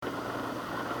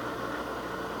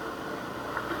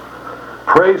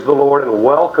Praise the Lord and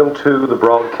welcome to the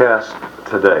broadcast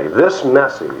today. This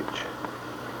message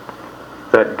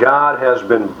that God has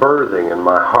been birthing in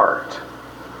my heart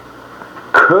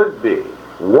could be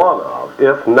one of,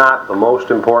 if not the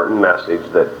most important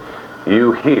message that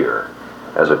you hear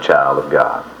as a child of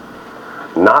God.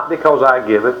 Not because I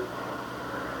give it,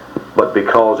 but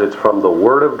because it's from the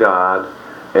Word of God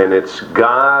and it's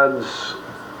God's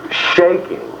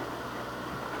shaking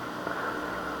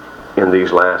in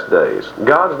these last days.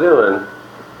 God's doing,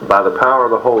 by the power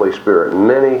of the Holy Spirit,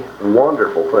 many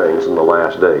wonderful things in the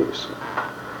last days.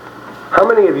 How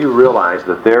many of you realize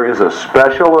that there is a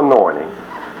special anointing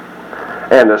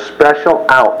and a special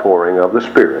outpouring of the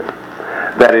Spirit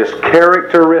that is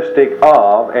characteristic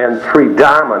of and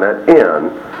predominant in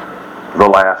the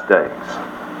last days?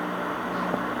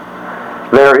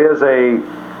 There is a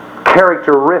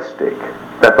characteristic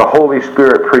that the Holy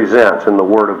Spirit presents in the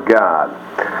Word of God.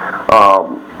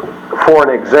 For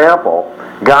an example,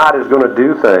 God is going to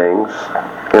do things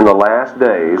in the last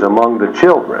days among the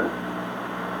children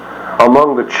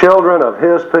of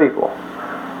His people.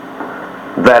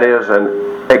 That is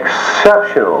an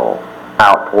exceptional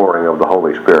outpouring of the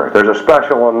Holy Spirit. There's a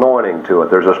special anointing to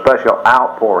it. There's a special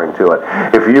outpouring to it.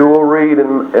 If you will read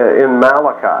in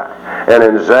Malachi and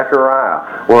in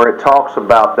Zechariah, where it talks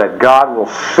about that God will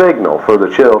signal for the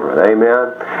children,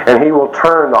 amen, and He will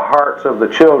turn the hearts of the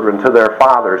children to their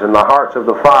fathers and the hearts of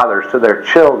the fathers to their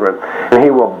children, and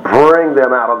He will bring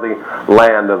them out of the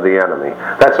land of the enemy.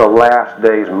 That's a last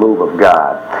days move of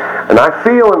God. And I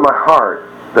feel in my heart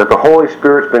that the Holy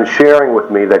Spirit's been sharing with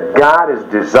me that God is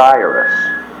desirous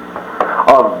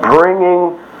of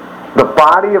bringing the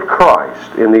body of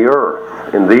Christ in the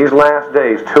earth in these last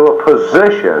days to a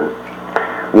position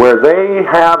where they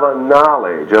have a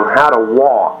knowledge of how to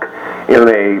walk in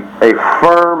a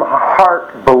firm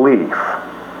heart belief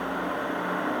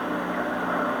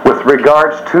with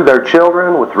regards to their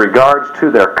children, with regards to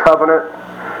their covenant,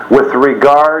 with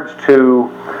regards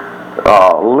to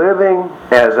living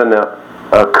as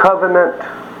a covenant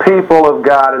people of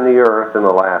God in the earth in the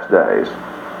last days.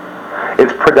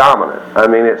 It's predominant. I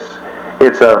mean,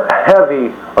 it's a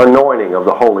heavy anointing of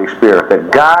the Holy Spirit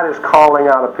that God is calling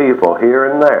out of people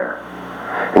here and there.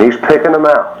 And He's picking them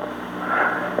out.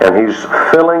 And He's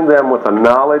filling them with a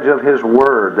knowledge of His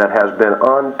Word that has been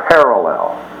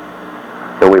unparalleled.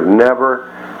 And we've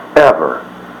never, ever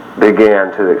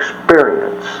began to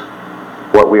experience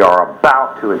what we are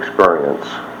about to experience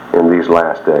in these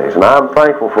last days. And I'm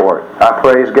thankful for it. I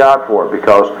praise God for it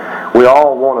because we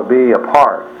all want to be a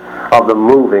part of the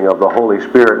moving of the Holy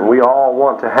Spirit, and we all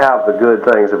want to have the good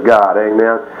things of God.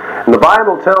 Amen. And the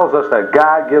Bible tells us that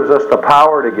God gives us the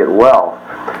power to get wealth,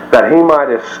 that He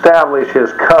might establish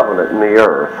His covenant in the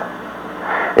earth.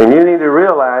 And you need to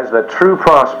realize that true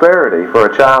prosperity for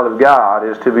a child of God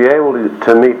is to be able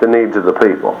to meet the needs of the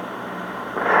people.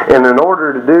 And in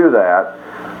order to do that,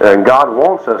 and God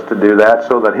wants us to do that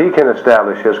so that He can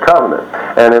establish His covenant.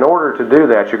 And in order to do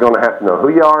that, you're going to have to know who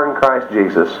you are in Christ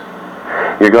Jesus.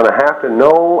 You're going to have to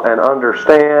know and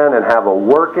understand and have a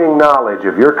working knowledge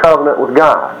of your covenant with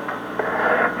God.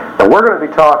 And we're going to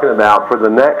be talking about, for the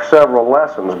next several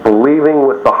lessons, believing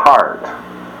with the heart.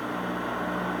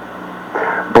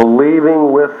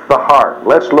 Believing with the heart.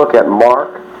 Let's look at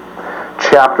Mark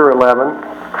chapter 11.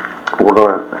 We're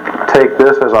going to take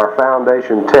this as our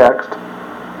foundation text.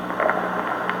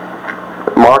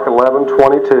 Mark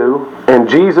 11:22, and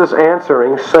Jesus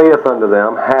answering saith unto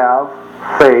them, have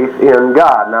faith in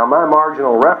God. Now my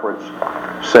marginal reference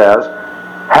says,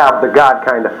 have the God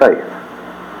kind of faith.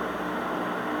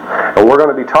 And we're going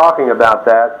to be talking about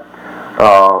that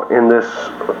in this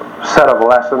set of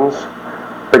lessons.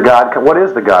 What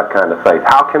is the God kind of faith?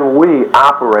 How can we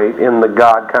operate in the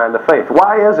God kind of faith?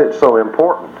 Why is it so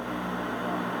important?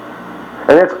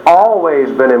 And it's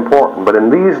always been important, but in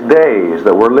these days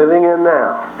that we're living in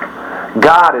now,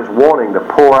 God is wanting to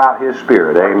pour out His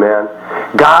Spirit, amen?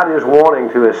 God is wanting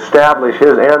to establish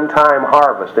His end-time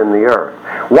harvest in the earth.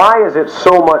 Why is it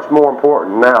so much more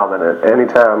important now than at any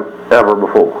time ever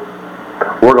before?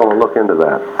 We're going to look into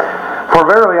that. For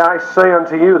verily I say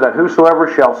unto you that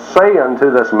whosoever shall say unto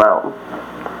this mountain,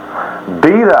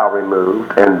 be thou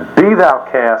removed, and be thou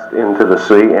cast into the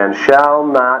sea, and shall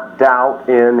not doubt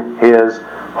in his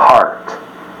heart.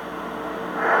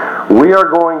 We are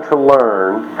going to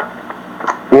learn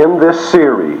in this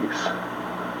series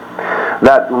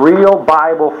that real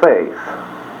Bible faith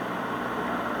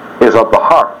is of the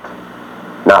heart,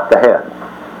 not the head.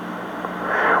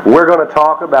 We're going to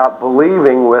talk about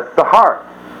believing with the heart,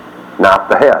 not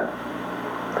the head.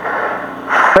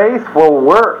 Faith will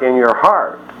work in your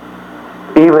heart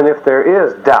even if there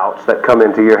is doubts that come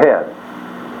into your head.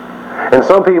 And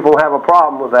some people have a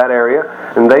problem with that area,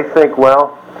 and they think,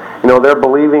 well, they're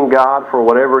believing God for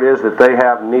whatever it is that they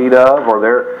have need of, or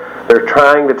they're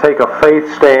trying to take a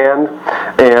faith stand,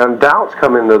 and doubts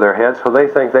come into their head, so they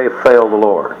think they've failed the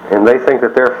Lord. And they think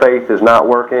that their faith is not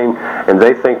working, and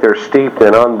they think they're steeped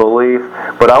in unbelief.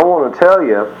 But I want to tell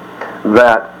you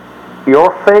that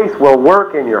your faith will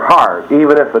work in your heart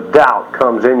even if a doubt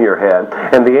comes in your head.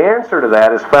 And the answer to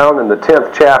that is found in the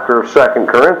 10th chapter of 2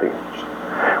 Corinthians,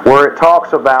 where it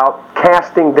talks about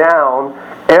casting down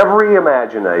every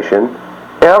imagination,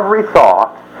 every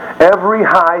thought, every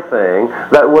high thing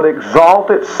that would exalt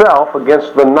itself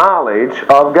against the knowledge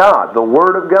of God. The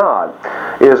Word of God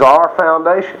is our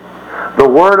foundation. The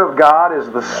Word of God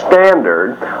is the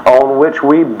standard on which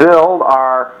we build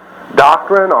our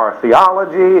doctrine, our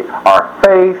theology, our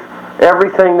faith.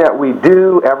 Everything that we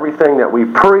do, everything that we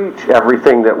preach,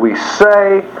 everything that we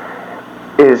say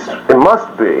it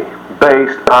must be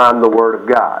based on the Word of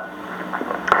God.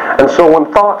 And so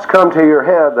when thoughts come to your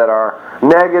head that are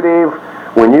negative,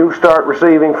 when you start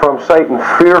receiving from Satan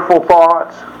fearful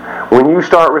thoughts, when you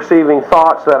start receiving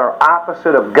thoughts that are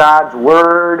opposite of God's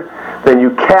Word, then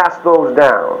you cast those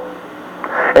down.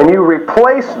 And you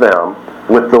replace them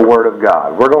with the Word of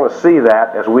God. We're going to see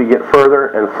that as we get further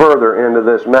and further into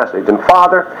this message. And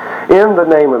Father, in the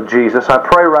name of Jesus, I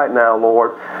pray right now,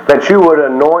 Lord, that you would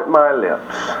anoint my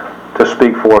lips to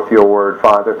speak forth your Word,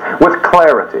 Father, with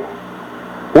clarity,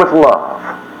 with love,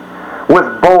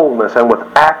 with boldness, and with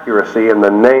accuracy in the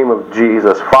name of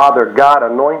Jesus. Father God,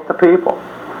 anoint the people.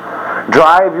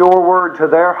 Drive your Word to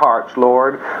their hearts,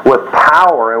 Lord, with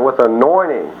power and with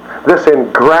anointing. This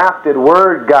engrafted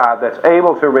Word, God, that's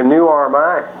able to renew our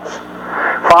minds.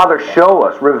 Father, show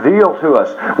us, reveal to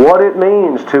us what it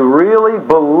means to really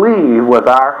believe with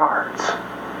our hearts.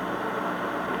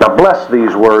 Now bless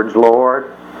these words,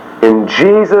 Lord, in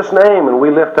Jesus' name, and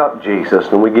we lift up Jesus,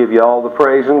 and we give you all the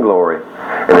praise and glory.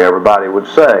 And everybody would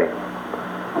say,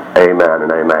 amen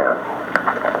and amen.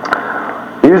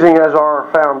 Using as our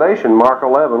foundation Mark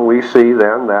 11, we see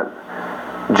then that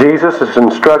Jesus is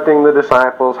instructing the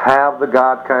disciples, have the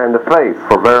God kind of faith.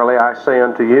 For verily I say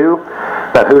unto you,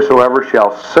 that whosoever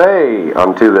shall say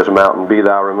unto this mountain, be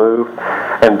thou removed,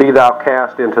 and be thou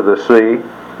cast into the sea,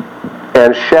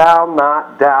 and shall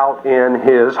not doubt in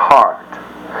his heart,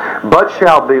 but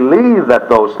shall believe that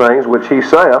those things which he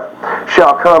saith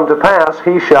shall come to pass,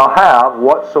 he shall have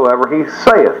whatsoever he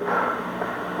saith.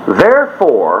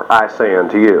 Therefore, I say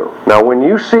unto you. Now, when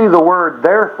you see the word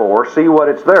therefore, see what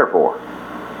it's there for.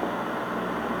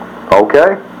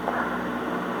 Okay?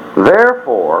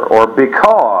 Therefore, or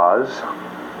because,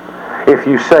 if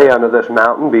you say unto this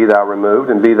mountain, be thou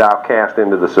removed, and be thou cast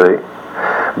into the sea,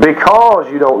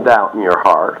 because you don't doubt in your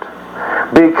heart,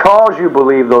 because you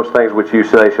believe those things which you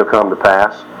say shall come to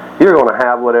pass, you're going to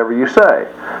have whatever you say.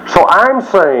 So I'm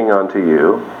saying unto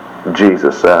you,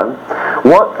 Jesus said,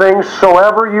 what things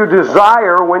soever you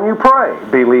desire when you pray,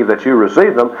 believe that you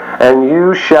receive them, and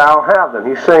you shall have them.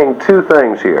 He's saying two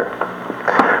things here.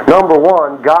 Number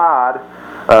one, God,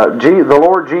 the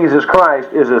Lord Jesus Christ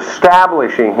is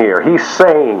establishing here. He's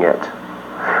saying it.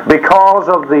 Because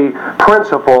of the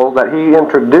principle that he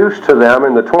introduced to them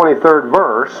in the 23rd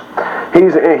verse,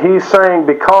 he's saying,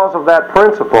 because of that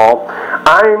principle,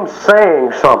 I'm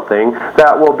saying something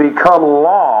that will become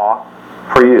law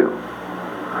for you.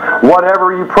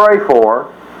 Whatever you pray for,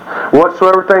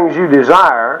 whatsoever things you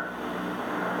desire,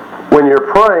 when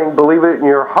you're praying, believe it in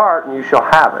your heart and you shall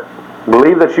have it.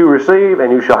 Believe that you receive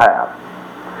and you shall have.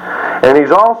 And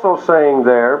he's also saying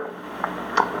there,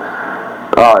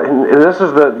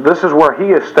 this is where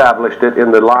he established it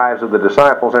in the lives of the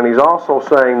disciples, and he's also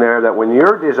saying there that when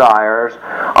your desires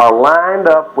are lined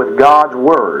up with God's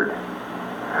Word,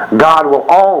 God will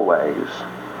always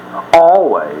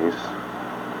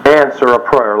answer a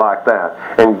prayer like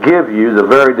that and give you the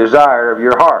very desire of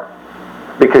your heart,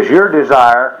 because your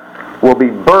desire will be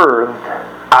birthed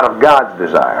out of God's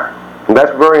desire. And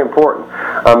that's very important.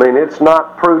 I mean, it's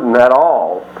not prudent at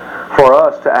all for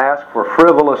us to ask for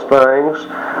frivolous things.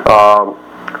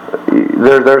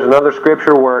 There's another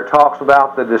scripture where it talks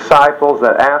about the disciples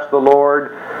that asked the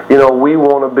Lord, we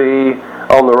want to be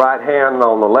on the right hand and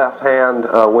on the left hand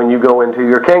when you go into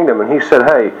your kingdom. And he said,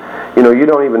 hey, you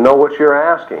don't even know what you're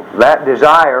asking. That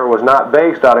desire was not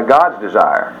based out of God's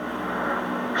desire.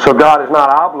 So God is not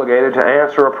obligated to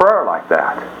answer a prayer like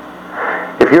that.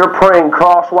 If you're praying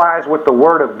crosswise with the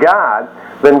Word of God,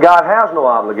 then God has no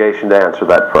obligation to answer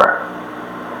that prayer.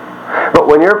 But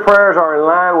when your prayers are in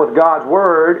line with God's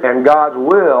Word and God's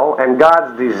will and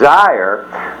God's desire,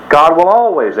 God will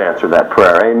always answer that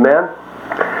prayer. Amen?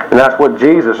 And that's what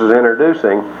Jesus is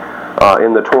introducing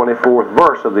in the 24th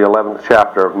verse of the 11th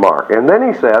chapter of Mark. And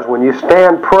then he says, when you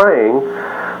stand praying,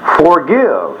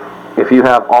 forgive if you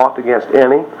have aught against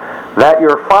any, that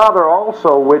your Father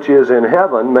also which is in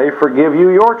heaven may forgive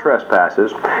you your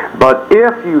trespasses. But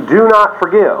if you do not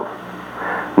forgive,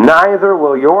 neither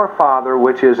will your Father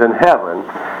which is in heaven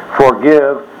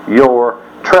forgive your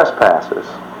trespasses.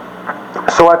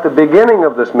 So at the beginning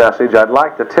of this message, I'd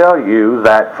like to tell you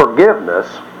that forgiveness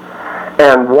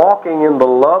and walking in the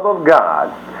love of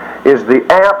God is the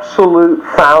absolute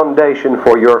foundation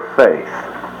for your faith.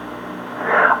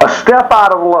 A step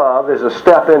out of love is a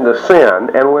step into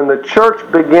sin, and when the church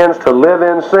begins to live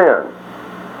in sin,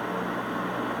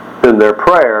 then their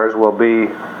prayers will be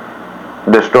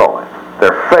destroyed.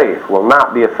 Their faith will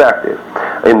not be effective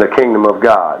in the kingdom of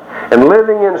God. And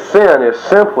living in sin is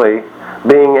simply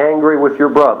being angry with your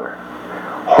brother,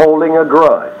 holding a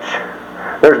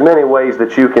grudge. There's many ways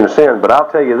that you can sin, but I'll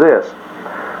tell you this.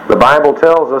 The Bible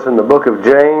tells us in the book of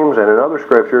James and in other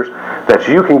scriptures that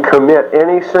you can commit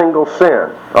any single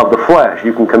sin of the flesh.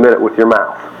 You can commit it with your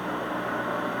mouth.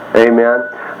 Amen.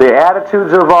 The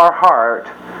attitudes of our heart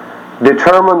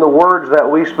determine the words that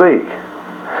we speak.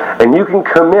 And you can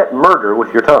commit murder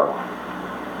with your tongue.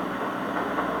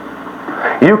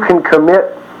 You can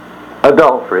commit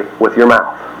adultery with your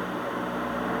mouth.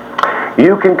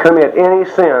 You can commit any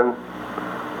sin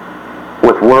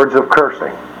with words of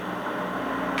cursing.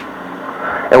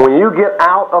 And when you get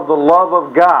out of the love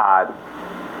of God,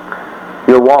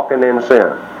 you're walking in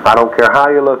sin. I don't care how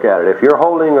you look at it. If you're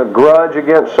holding a grudge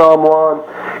against someone,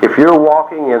 if you're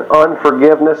walking in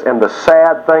unforgiveness, and the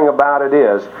sad thing about it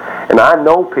is, and I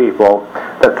know people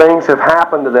that things have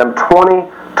happened to them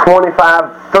 20,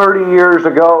 25, 30 years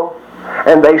ago,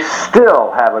 and they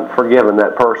still haven't forgiven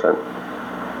that person.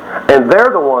 And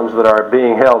they're the ones that are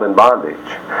being held in bondage.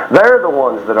 They're the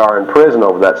ones that are in prison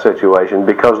over that situation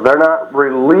because they're not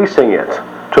releasing it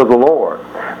to the Lord.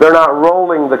 They're not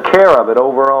rolling the care of it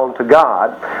over onto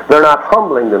God. They're not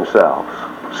humbling themselves.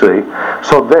 See?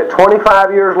 So that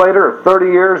 25 years later, or 30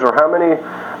 years, or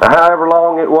however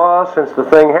long it was since the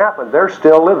thing happened, they're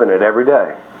still living it every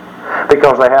day.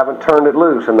 Because they haven't turned it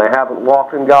loose and they haven't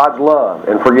walked in God's love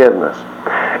and forgiveness.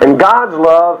 And God's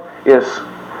love is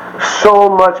so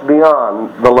much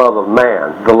beyond the love of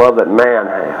man, the love that man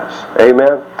has.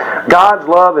 Amen? God's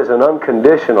love is an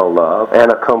unconditional love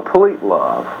and a complete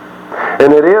love.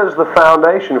 And it is the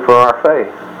foundation for our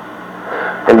faith.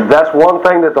 And that's one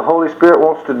thing that the Holy Spirit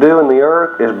wants to do in the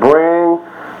earth, is bring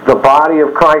the body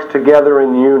of Christ together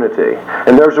in unity.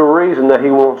 And there's a reason that He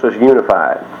wants us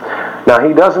unified. Now,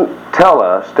 He doesn't tell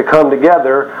us to come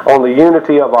together on the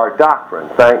unity of our doctrine,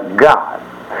 thank God.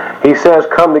 He says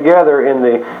come together in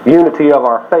the unity of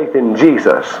our faith in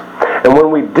Jesus. And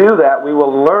when we do that, we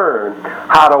will learn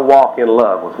how to walk in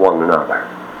love with one another.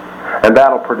 And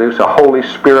that'll produce a Holy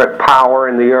Spirit power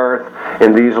in the earth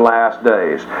in these last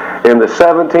days. In the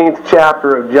 17th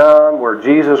chapter of John, where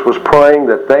Jesus was praying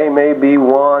that they may be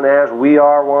one as we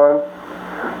are one.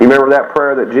 You remember that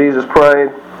prayer that Jesus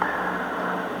prayed?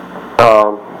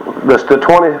 The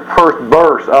 21st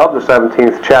verse of the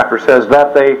 17th chapter says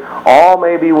that they all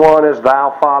may be one as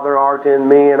thou, Father, art in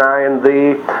me and I in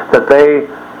thee, that they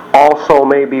also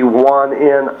may be one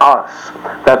in us,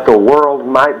 that the world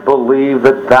might believe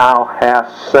that thou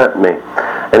hast sent me.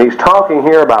 And he's talking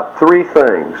here about three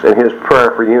things in his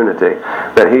prayer for unity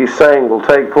that he's saying will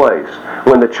take place.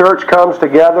 When the church comes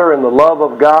together in the love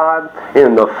of God,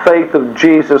 in the faith of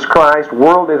Jesus Christ,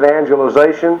 world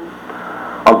evangelization,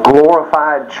 a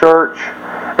glorified church,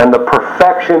 and the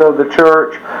perfection of the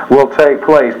church will take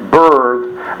place,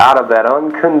 birthed out of that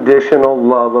unconditional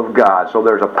love of God. So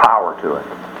there's a power to it.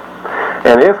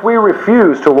 And if we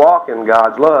refuse to walk in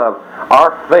God's love,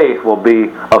 our faith will be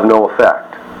of no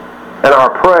effect. And our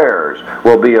prayers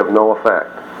will be of no effect.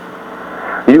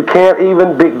 You can't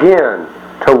even begin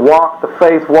to walk the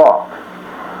faith walk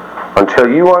until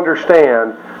you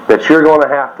understand that you're going to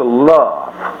have to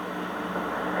love.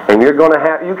 And you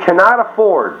cannot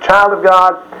afford, child of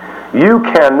God, you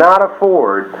cannot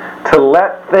afford to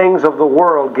let things of the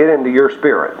world get into your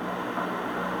spirit.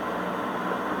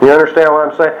 You understand what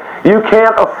I'm saying? You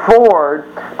can't afford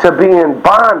to be in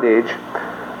bondage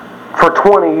for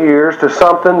 20 years to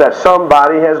something that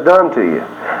somebody has done to you,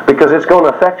 because it's going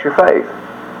to affect your faith.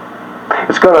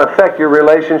 It's going to affect your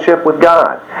relationship with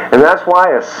God. And that's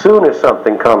why as soon as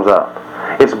something comes up,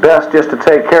 it's best just to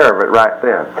take care of it right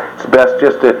then. It's best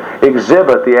just to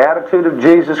exhibit the attitude of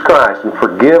Jesus Christ and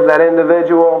forgive that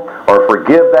individual or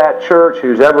forgive that church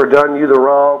who's ever done you the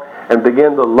wrong, and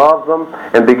begin to love them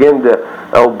and begin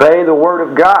to obey the Word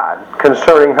of God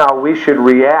concerning how we should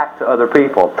react to other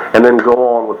people, and then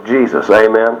go on with Jesus.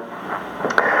 Amen?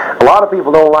 A lot of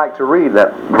people don't like to read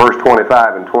that verse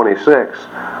 25 and 26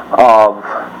 of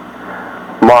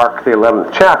Mark the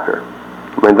 11th chapter.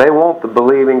 I mean, they want the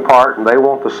believing part, and they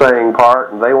want the saying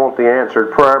part, and they want the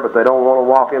answered prayer, but they don't want to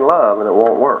walk in love, and it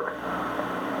won't work.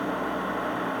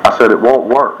 I said it won't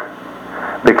work.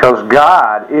 Because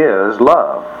God is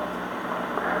love.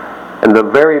 And the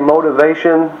very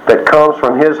motivation that comes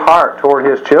from His heart toward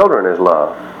His children is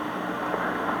love.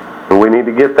 And we need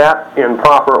to get that in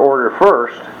proper order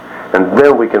first, and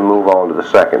then we can move on to the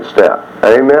second step.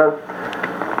 Amen?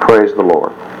 Praise the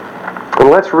Lord. And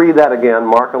let's read that again,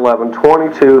 Mark 11,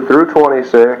 22 through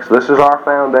 26. This is our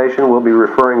foundation. We'll be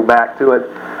referring back to it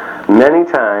many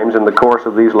times in the course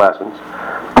of these lessons.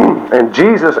 And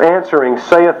Jesus answering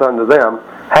saith unto them,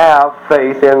 have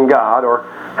faith in God, or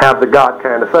have the God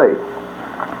kind of faith.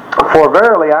 For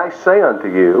verily I say unto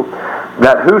you,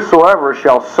 that whosoever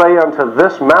shall say unto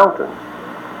this mountain,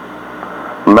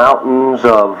 mountains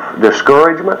of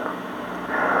discouragement,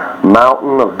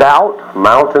 mountain of doubt,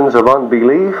 mountains of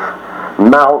unbelief,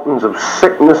 mountains of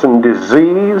sickness and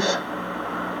disease,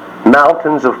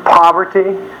 mountains of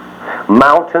poverty,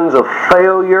 mountains of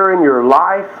failure in your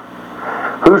life,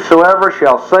 whosoever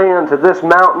shall say unto this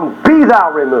mountain, be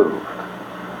thou removed,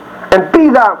 and be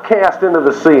thou cast into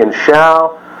the sea, and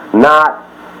shall not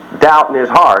doubt in his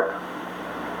heart,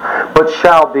 but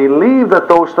shall believe that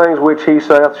those things which he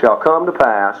saith shall come to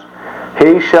pass,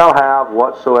 he shall have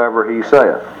whatsoever he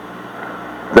saith.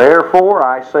 Therefore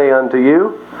I say unto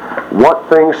you, what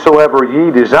things soever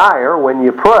ye desire when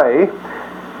you pray,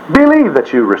 believe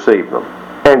that you receive them,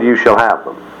 and you shall have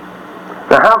them.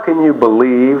 Now how can you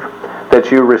believe that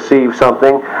you receive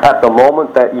something at the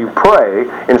moment that you pray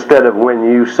instead of when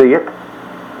you see it?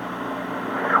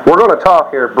 We're going to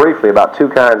talk here briefly about two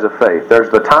kinds of faith.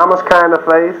 There's the Thomas kind of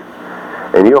faith,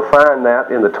 and you'll find that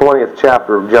in the 20th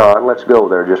chapter of John. Let's go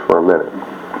there just for a minute.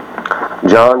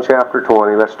 John chapter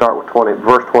 20, let's start with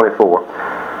verse 24.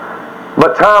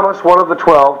 But Thomas, one of the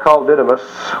 12, called Didymus,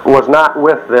 was not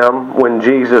with them when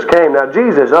Jesus came. Now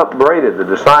Jesus upbraided the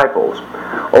disciples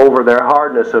over their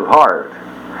hardness of heart,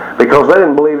 because they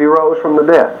didn't believe He rose from the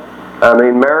dead. I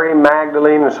mean, Mary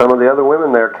Magdalene and some of the other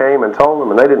women there came and told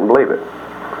them, and they didn't believe it.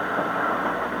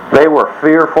 They were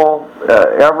fearful.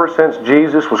 Ever since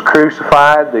Jesus was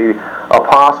crucified, the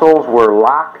apostles were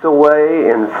locked away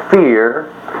in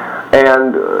fear,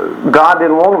 and God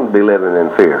didn't want them to be living in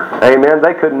fear. Amen?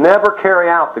 They could never carry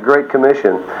out the Great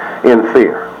Commission in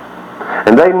fear.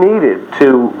 And they needed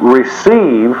to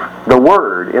receive the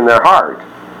Word in their heart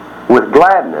with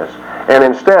gladness, and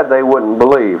instead they wouldn't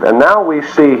believe. And now we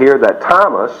see here that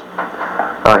Thomas,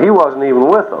 he wasn't even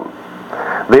with them.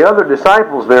 The other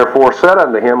disciples therefore said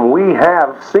unto him, we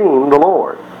have seen the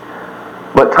Lord.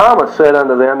 But Thomas said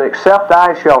unto them, except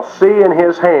I shall see in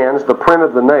his hands the print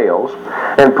of the nails,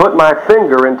 and put my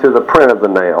finger into the print of the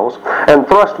nails, and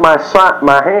thrust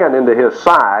my hand into his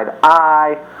side,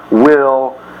 I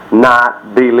will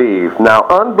not believe. Now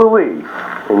unbelief,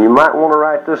 and you might want to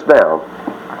write this down,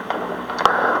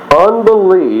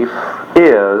 unbelief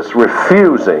is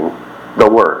refusing the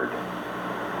Word.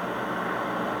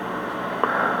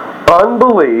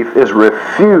 Unbelief is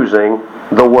refusing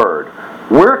the Word.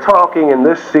 We're talking in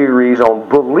this series on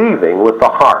believing with the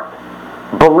heart.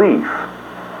 Belief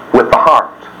with the heart.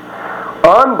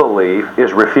 Unbelief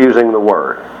is refusing the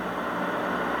Word.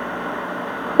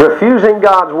 Refusing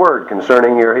God's Word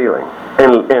concerning your healing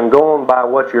and going by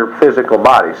what your physical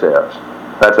body says.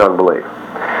 That's unbelief.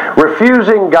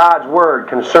 Refusing God's Word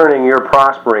concerning your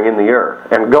prospering in the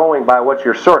earth and going by what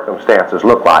your circumstances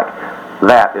look like.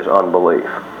 That is unbelief.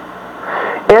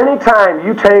 Anytime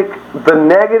you take the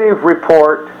negative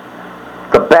report,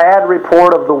 the bad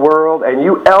report of the world, and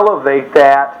you elevate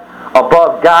that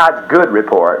above God's good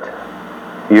report,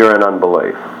 you're in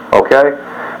unbelief. Okay?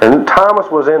 And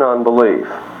Thomas was in unbelief.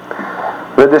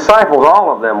 The disciples,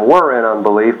 all of them, were in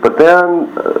unbelief, but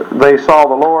then they saw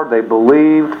the Lord, they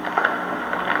believed,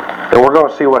 and we're going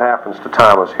to see what happens to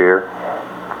Thomas here.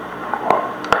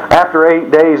 After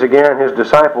 8 days again, his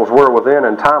disciples were within,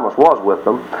 and Thomas was with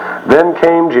them. Then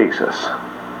came Jesus.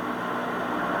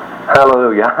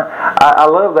 Hallelujah. I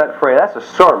love that phrase. That's a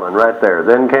sermon right there.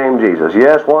 Then came Jesus.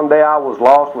 Yes, one day I was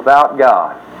lost without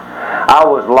God. I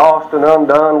was lost and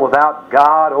undone without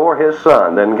God or His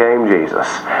Son. Then came Jesus.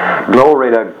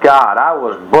 Glory to God. I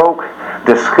was broke,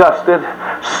 disgusted,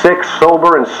 sick,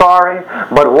 sober, and sorry,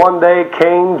 but one day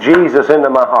came Jesus into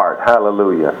my heart.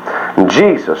 Hallelujah.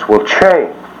 Jesus will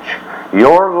change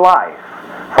your life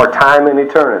for time and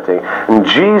eternity. And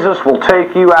Jesus will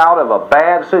take you out of a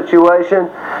bad situation.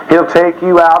 He'll take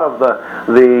you out of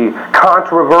the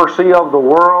controversy of the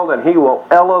world, and He will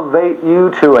elevate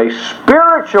you to a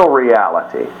spiritual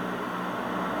reality.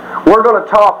 We're going to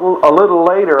talk a little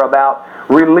later about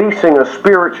releasing a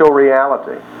spiritual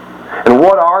reality. And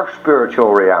what are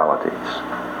spiritual realities?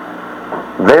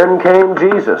 Then came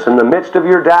Jesus in the midst of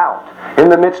your doubt, in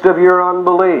the midst of your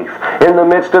unbelief, in the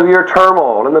midst of your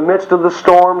turmoil, in the midst of the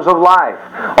storms of life.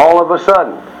 All of a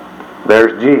sudden,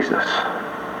 there's Jesus.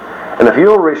 And if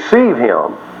you'll receive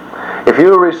Him,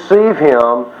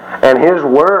 and His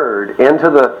Word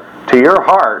to your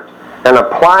heart and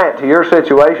apply it to your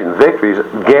situation, victory is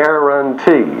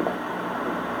guaranteed.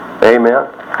 Amen.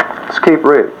 Let's keep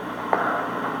reading.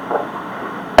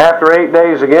 After 8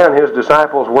 days again, His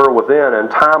disciples were within,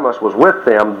 and Thomas was with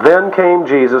them. Then came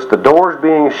Jesus, the doors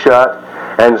being shut,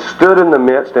 and stood in the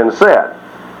midst and said,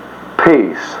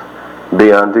 Peace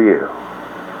be unto you.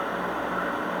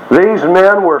 These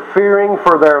men were fearing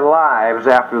for their lives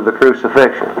after the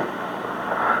crucifixion.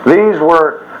 These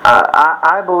were,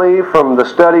 I believe from the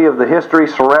study of the history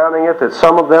surrounding it, that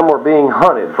some of them were being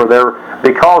hunted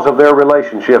because of their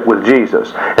relationship with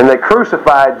Jesus. And they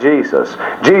crucified Jesus.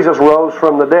 Jesus rose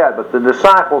from the dead, but the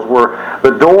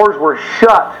doors were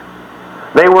shut.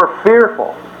 They were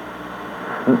fearful.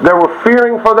 They were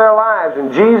fearing for their lives,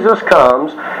 and Jesus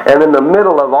comes, and in the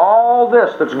middle of all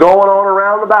this that's going on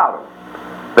around about them,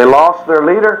 they lost their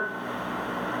leader.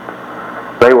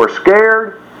 They were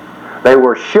scared. They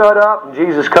were shut up, and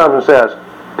Jesus comes and says,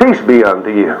 Peace be unto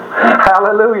you.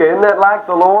 Hallelujah. Isn't that like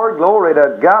the Lord? Glory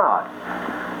to God.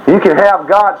 You can have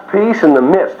God's peace in the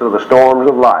midst of the storms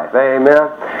of life. Amen.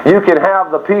 You can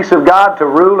have the peace of God to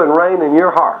rule and reign in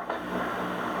your heart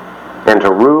and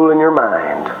to rule in your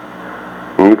mind.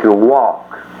 And you can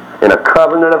walk in a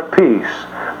covenant of peace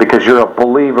because you're a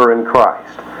believer in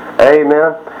Christ.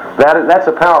 Amen. That's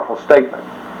a powerful statement.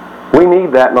 We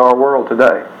need that in our world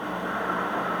today.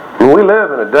 And we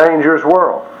live in a dangerous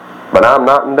world, but I'm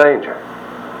not in danger.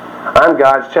 I'm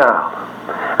God's child,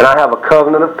 and I have a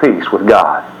covenant of peace with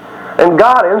God. And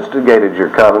God instigated your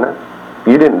covenant.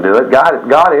 You didn't do it.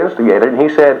 God instigated it, and He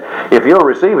said, if you'll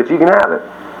receive it, you can have it.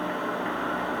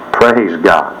 Praise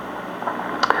God.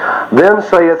 Then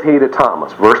saith He to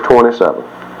Thomas, verse 27,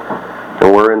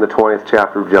 and we're in the 20th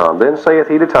chapter of John. Then saith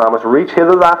He to Thomas, Reach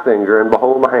hither thy finger, and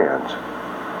behold my hands.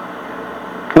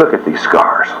 Look at these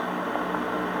scars.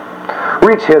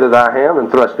 Reach hither thy hand, and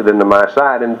thrust it into my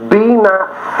side, and be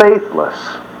not faithless,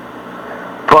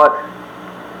 but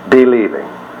believing.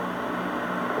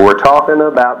 We're talking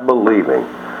about believing.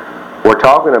 We're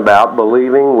talking about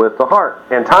believing with the heart.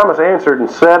 And Thomas answered and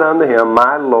said unto Him,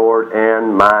 My Lord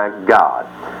and my God.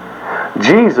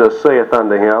 Jesus saith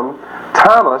unto him,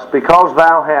 Thomas, because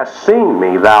thou hast seen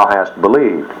me, thou hast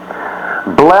believed.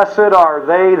 Blessed are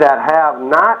they that have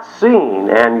not seen,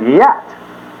 and yet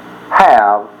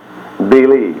have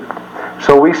believed.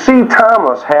 So we see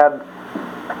Thomas had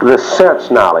the sense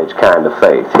knowledge kind of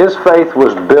faith. His faith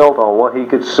was built on what he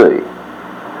could see.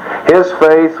 His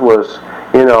faith was,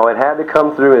 it had to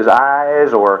come through his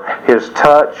eyes or his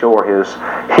touch or his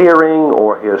hearing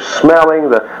or his smelling,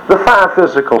 the five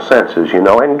physical senses,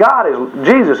 And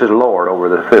Jesus is Lord over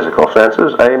the physical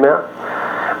senses. Amen.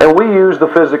 And we use the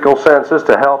physical senses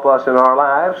to help us in our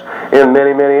lives in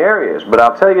many, many areas. But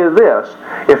I'll tell you this,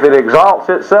 if it exalts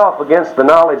itself against the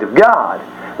knowledge of God,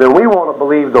 then we want to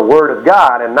believe the Word of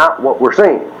God and not what we're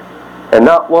seeing, and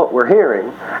not what we're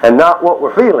hearing, and not what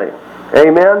we're feeling.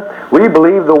 Amen? We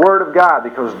believe the Word of God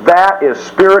because that is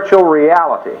spiritual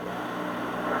reality.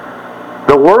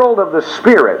 The world of the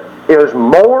Spirit is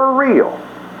more real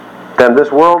than this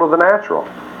world of the natural.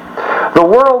 The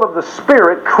world of the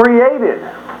Spirit created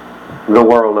the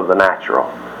world of the natural.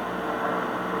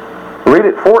 Read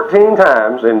it 14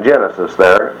 times in Genesis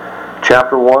there,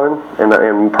 chapter 1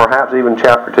 and perhaps even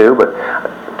chapter 2, but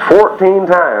 14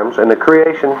 times in the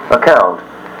creation account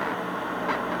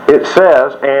it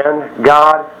says, and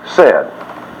God said,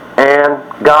 and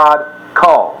God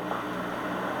called,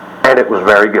 and it was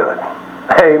very good.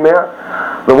 Amen.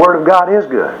 The Word of God is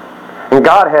good. And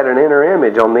God had an inner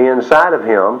image on the inside of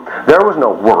Him. There was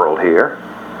no world here.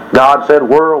 God said,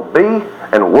 world be,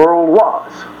 and world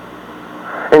was.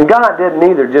 And God didn't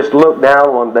either just look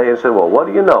down one day and say, well, what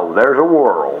do you know? There's a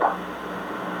world.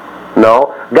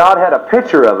 No, God had a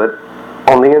picture of it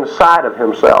on the inside of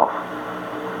Himself.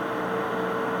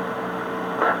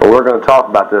 And we're going to talk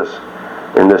about this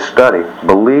in this study.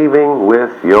 Believing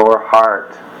with your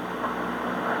heart.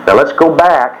 Now let's go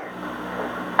back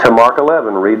to Mark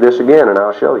 11. Read this again and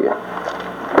I'll show you.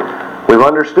 We've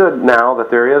understood now that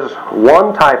there is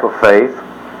one type of faith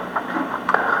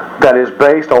that is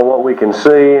based on what we can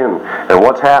see and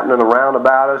what's happening around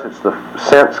about us. It's the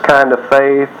sense kind of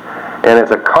faith, and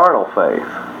it's a carnal faith.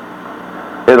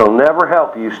 It'll never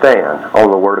help you stand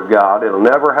on the Word of God. It'll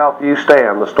never help you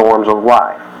stand the storms of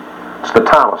life. It's the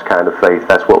Thomas kind of faith.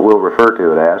 That's what we'll refer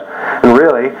to it as. And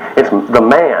really, it's the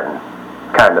man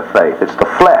kind of faith. It's the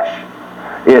flesh.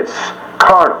 It's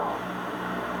carnal.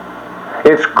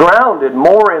 It's grounded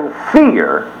more in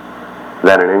fear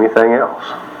than in anything else.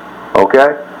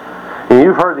 Okay? And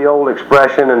you've heard the old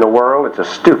expression in the world. It's a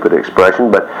stupid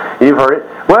expression, but you've heard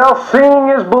it. Well, seeing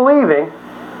is believing.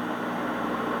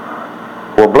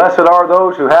 Well, blessed are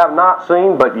those who have not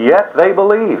seen, but yet they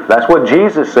believe. That's what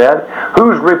Jesus said.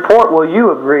 Whose report will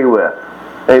you agree with?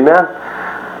 Amen?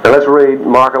 Now let's read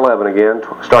Mark 11 again,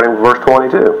 starting with verse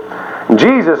 22.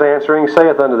 Jesus answering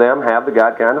saith unto them, Have the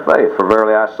God kind of faith. For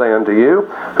verily I say unto you,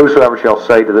 whosoever shall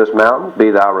say to this mountain,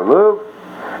 Be thou removed,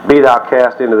 be thou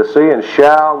cast into the sea, and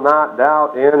shall not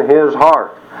doubt in his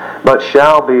heart, but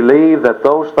shall believe that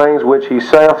those things which he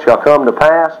saith shall come to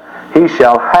pass, he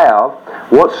shall have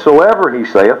whatsoever he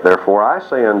saith. Therefore I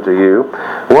say unto you,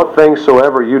 what things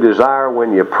soever you desire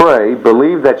when you pray,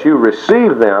 believe that you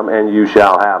receive them, and you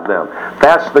shall have them.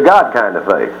 That's the God kind of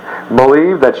faith.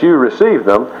 Believe that you receive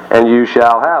them, and you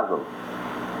shall have them.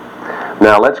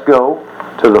 Now let's go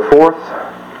to the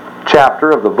 4th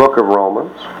chapter of the book of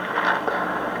Romans,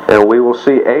 and we will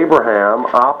see Abraham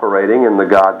operating in the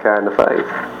God kind of faith.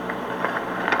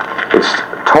 It's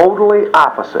totally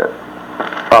opposite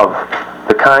of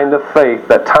the kind of faith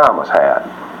that Thomas had.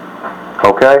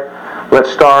 Okay? Let's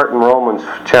start in Romans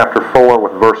chapter 4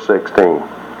 with verse 16.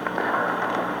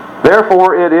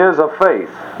 Therefore it is of faith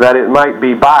that it might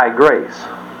be by grace,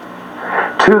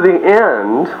 to the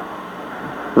end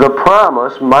the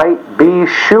promise might be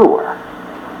sure.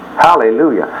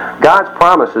 Hallelujah. God's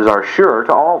promises are sure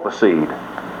to all the seed.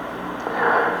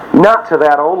 Not to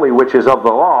that only which is of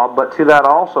the law, but to that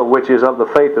also which is of the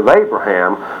faith of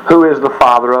Abraham, who is the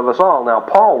father of us all. Now,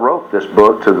 Paul wrote this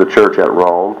book to the church at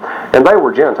Rome, and they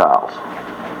were Gentiles.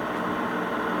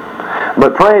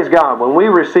 But praise God, when we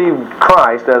receive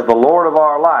Christ as the Lord of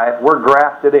our life, we're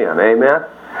grafted in. Amen?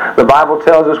 The Bible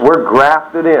tells us we're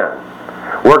grafted in.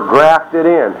 We're grafted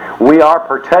in. We are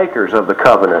partakers of the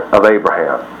covenant of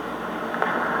Abraham.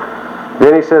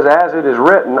 Then he says, as it is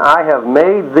written, I have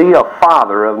made thee a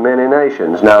father of many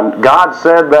nations. Now, God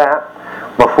said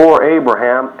that before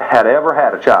Abraham had ever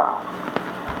had a child.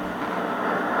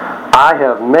 I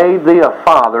have made thee a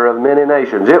father of many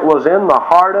nations. It was in the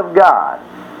heart of God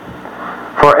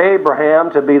for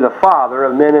Abraham to be the father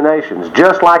of many nations,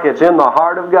 just like it's in the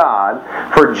heart of God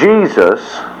for Jesus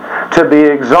to be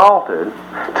exalted,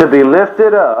 to be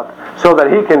lifted up, so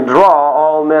that he can draw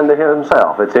all men to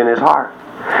himself. It's in his heart.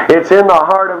 It's in the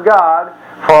heart of God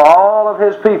for all of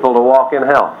his people to walk in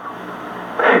health.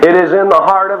 It is in the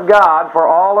heart of God for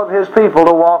all of his people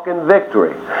to walk in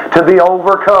victory, to be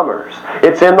overcomers.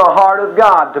 It's in the heart of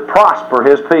God to prosper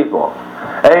his people.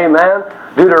 Amen.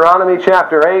 Deuteronomy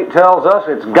chapter 8 tells us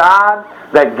it's God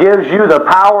that gives you the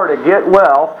power to get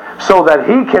wealth so that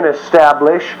he can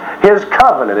establish his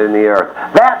covenant in the earth.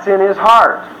 That's in his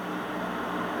heart.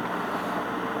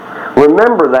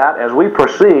 Remember that as we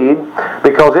proceed,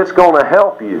 because it's going to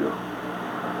help you.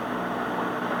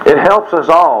 It helps us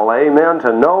all, amen,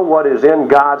 to know what is in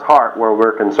God's heart where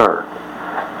we're concerned.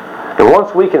 And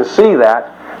once we can see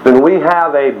that, then we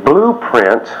have a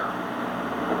blueprint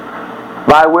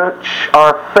by which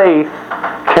our faith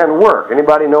can work.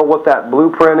 Anybody know what that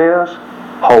blueprint is?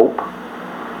 Hope.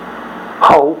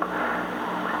 Hope.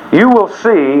 You will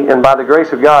see, and by the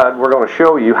grace of God, we're going to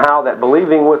show you how that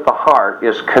believing with the heart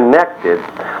is connected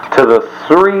to the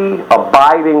three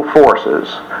abiding forces: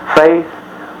 faith,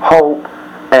 hope,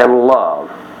 and love.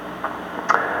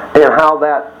 And how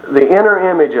that the inner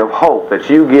image of hope that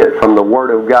you get from the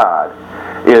Word of God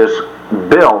is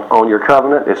built on your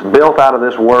covenant. It's built out of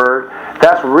this Word.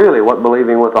 That's really what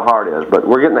believing with the heart is. But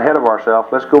we're getting ahead of ourselves.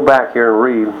 Let's go back here and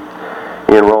read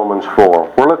in Romans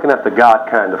 4. We're looking at the God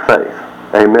kind of faith.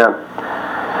 Amen.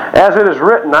 As it is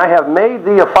written, I have made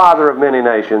thee a father of many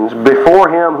nations, before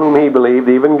him whom he believed,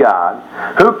 even God,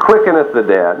 who quickeneth the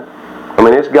dead. I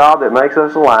mean, it's God that makes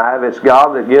us alive. It's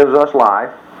God that gives us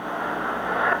life.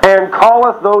 And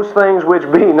calleth those things which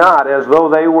be not as though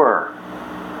they were.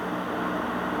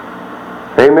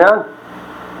 Amen.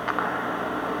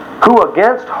 Who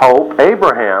against hope,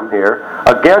 Abraham here,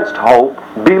 against hope,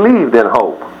 believed in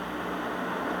hope.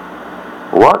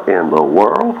 What in the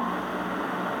world?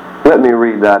 Let me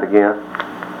read that again.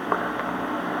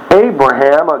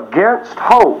 Abraham against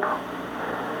hope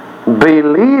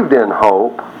believed in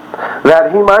hope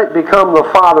that he might become the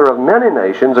father of many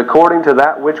nations, according to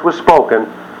that which was spoken,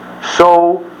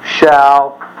 so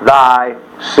shall thy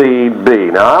seed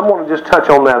be. Now, I want to just touch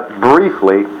on that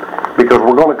briefly, because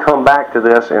we're going to come back to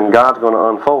this, and God's going to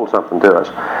unfold something to us.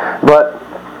 But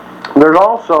there's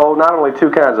also not only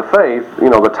two kinds of faith,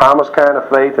 the Thomas kind of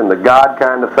faith and the God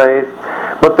kind of faith,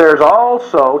 but there's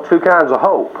also two kinds of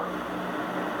hope.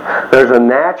 There's a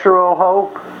natural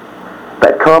hope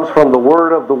that comes from the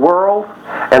word of the world,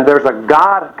 and there's a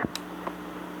God.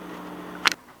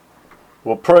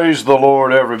 Well, praise the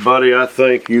Lord, everybody. I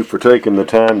thank you for taking the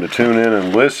time to tune in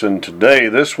and listen today.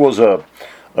 This was a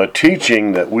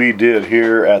teaching that we did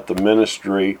here at the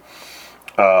ministry.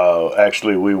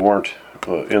 Actually, we weren't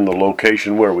in the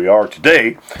location where we are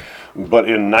today, but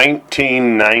in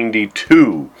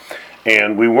 1992.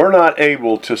 And we were not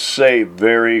able to save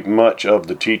very much of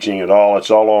the teaching at all.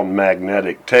 It's all on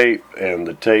magnetic tape, and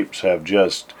the tapes have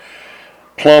just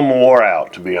plumb wore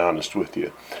out, to be honest with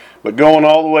you. But going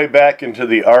all the way back into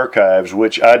the archives,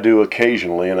 which I do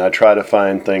occasionally, and I try to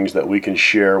find things that we can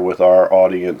share with our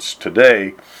audience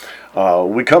today,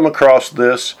 we come across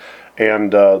this,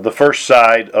 and the first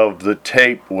side of the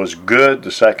tape was good.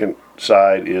 The second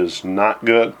side is not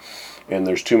good, and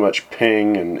there's too much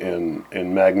ping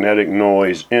and magnetic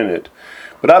noise in it.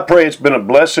 But I pray it's been a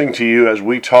blessing to you as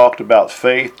we talked about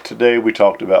faith today. We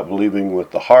talked about believing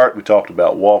with the heart. We talked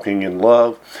about walking in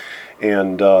love.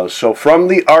 And so from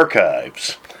the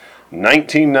archives,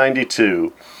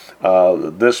 1992,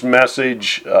 this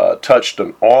message touched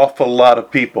an awful lot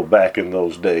of people back in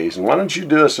those days. And why don't you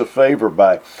do us a favor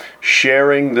by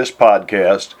sharing this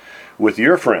podcast with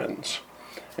your friends?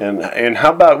 And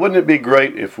how about, wouldn't it be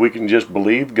great if we can just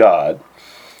believe God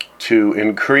to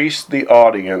increase the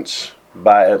audience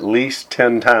by at least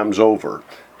 10 times over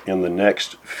in the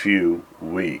next few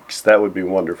weeks? That would be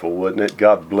wonderful, wouldn't it?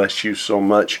 God bless you so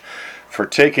much for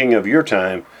taking of your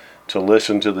time to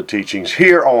listen to the teachings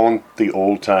here on the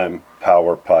Old Time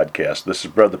Power Podcast. This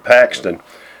is Brother Paxton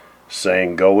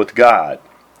saying, go with God,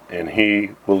 and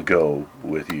He will go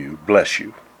with you. Bless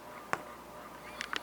you.